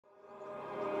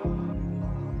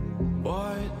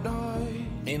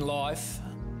life,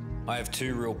 I have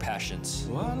two real passions.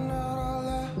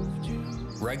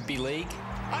 Rugby league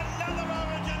Another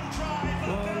Origin try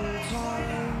for Billy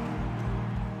Slater.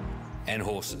 And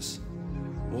horses.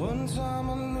 One time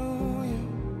I knew you.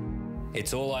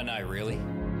 It's all I know, really.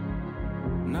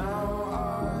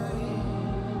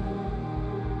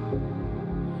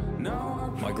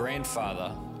 My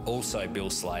grandfather, also Bill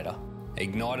Slater,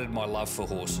 ignited my love for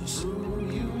horses.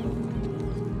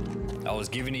 I was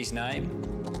given his name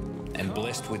and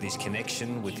blessed with his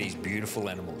connection with these beautiful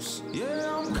animals.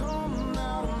 Yeah, I'm coming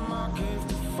out of my cave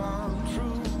to find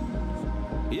truth.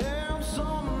 Yeah, I'm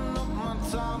summing up my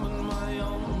time and my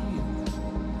own.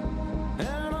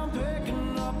 And I'm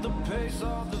picking up the pace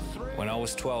of the thread. When I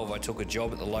was 12, I took a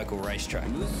job at the local racetrack.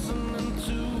 Listening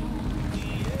to the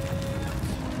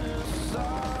emptiness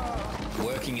of...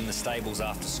 Working in the stables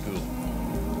after school.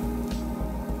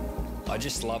 I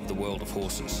just loved the world of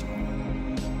horses.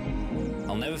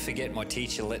 I'll never forget my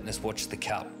teacher letting us watch the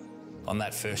Cup on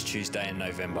that first Tuesday in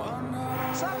November.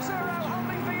 Sub-Zero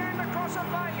holding the end across a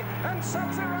bay, and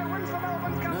Sub-Zero wins the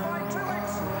Melbourne Cup by 2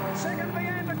 lengths. Second, the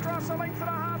end across a length and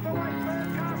a half away. Third,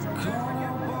 Castle.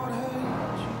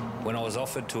 When I was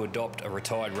offered to adopt a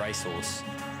retired racehorse,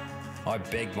 I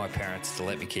begged my parents to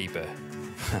let me keep her.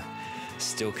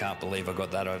 Still can't believe I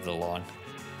got that over the line.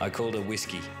 I called her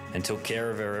Whiskey and took care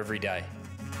of her every day.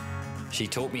 She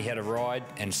taught me how to ride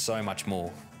and so much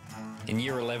more. In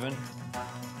year 11,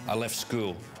 I left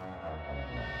school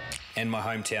and my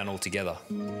hometown altogether.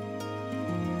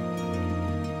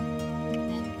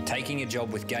 Taking a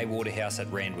job with Gay Waterhouse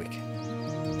at Randwick.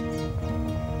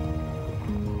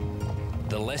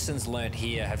 The lessons learnt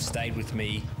here have stayed with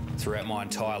me throughout my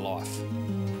entire life.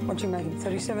 What you making,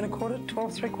 37 a quarter,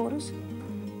 12 3/4?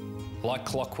 Like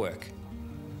clockwork,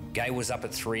 Gay was up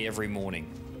at 3 every morning,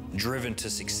 driven to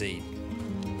succeed.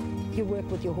 You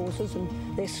work with your horses and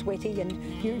they're sweaty and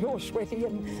you're sweaty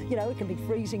and, you know, it can be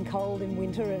freezing cold in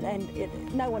winter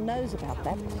and no one knows about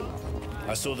that.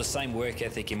 I saw the same work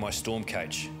ethic in my storm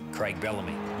coach, Craig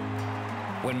Bellamy.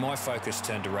 When my focus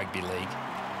turned to rugby league,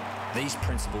 these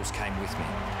principles came with me.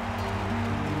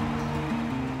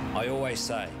 I always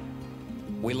say,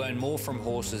 we learn more from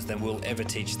horses than we'll ever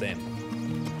teach them.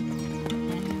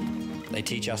 They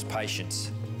teach us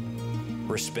patience,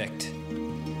 respect,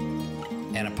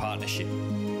 and a partnership.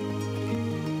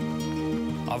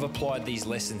 I've applied these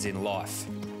lessons in life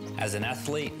as an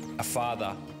athlete, a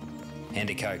father, and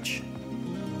a coach.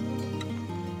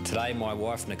 Today, my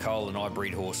wife Nicole and I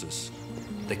breed horses.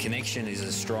 The connection is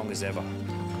as strong as ever.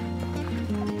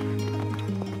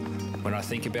 When I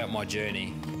think about my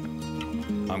journey,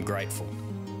 I'm grateful.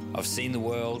 I've seen the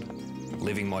world,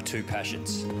 living my two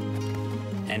passions.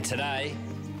 And today,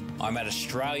 I'm at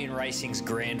Australian Racing's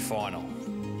Grand Final,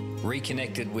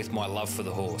 reconnected with my love for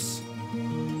the horse.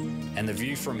 And the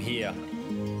view from here,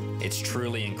 it's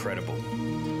truly incredible.